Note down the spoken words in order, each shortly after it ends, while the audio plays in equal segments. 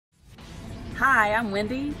Hi, I'm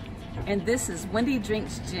Wendy, and this is Wendy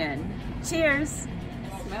Drinks Gin. Cheers!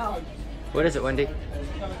 Smell. What is it, Wendy?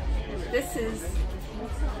 This is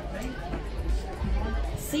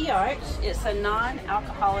Sea Arch. It's a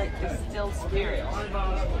non-alcoholic distilled spirit.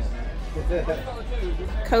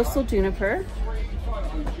 Coastal juniper.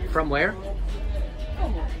 From where?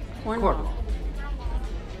 Cornwall.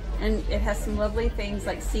 And it has some lovely things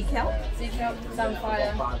like sea kelp,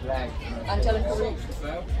 Samphire, angelica root,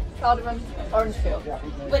 cardamom, orange peel.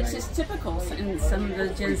 which is typical in some of the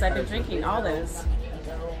gins I've been drinking, all those.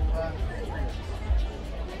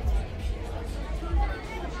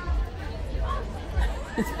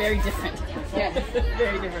 It's very different. Yeah.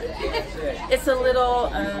 Very different. It's a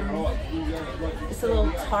little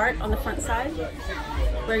tart on the front side,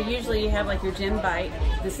 where usually you have like your gin bite.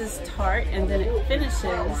 This is tart, and then it finishes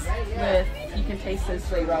with, you can taste those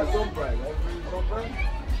flavors.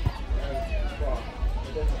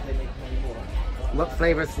 What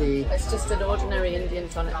flavor's the... It's just an ordinary Indian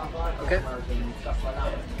tonic. Okay.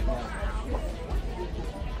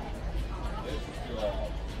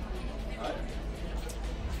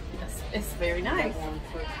 It's very nice.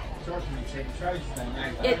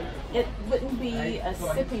 It wouldn't be a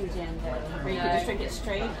sipping gin though, where you could just drink it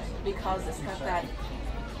straight, because it's got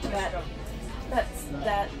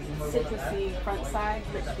that citrusy front side,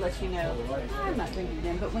 which lets you know I'm not drinking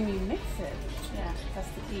gin. But when you mix it, yeah, that's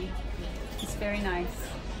the key. It's very nice.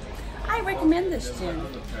 I recommend this gin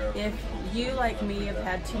if you, like me, have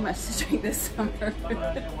had too much to drink this summer,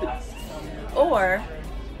 or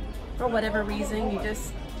for whatever reason you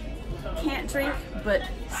just can't drink but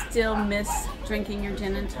still miss drinking your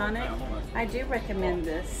gin and tonic. I do recommend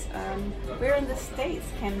this. We're in the States.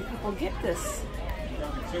 Can people get this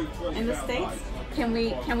in the States? Can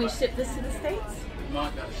we ship this to the States?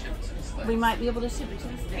 We might be able to ship it to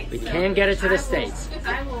the States. We can get it to the States.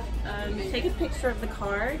 I will take a picture of the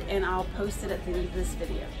card and I'll post it at the end of this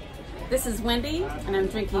video. This is Wendy, and I'm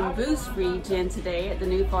drinking booze-free gin today at the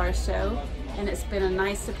new bar show, and it's been a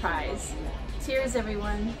nice surprise. Cheers,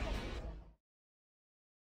 everyone.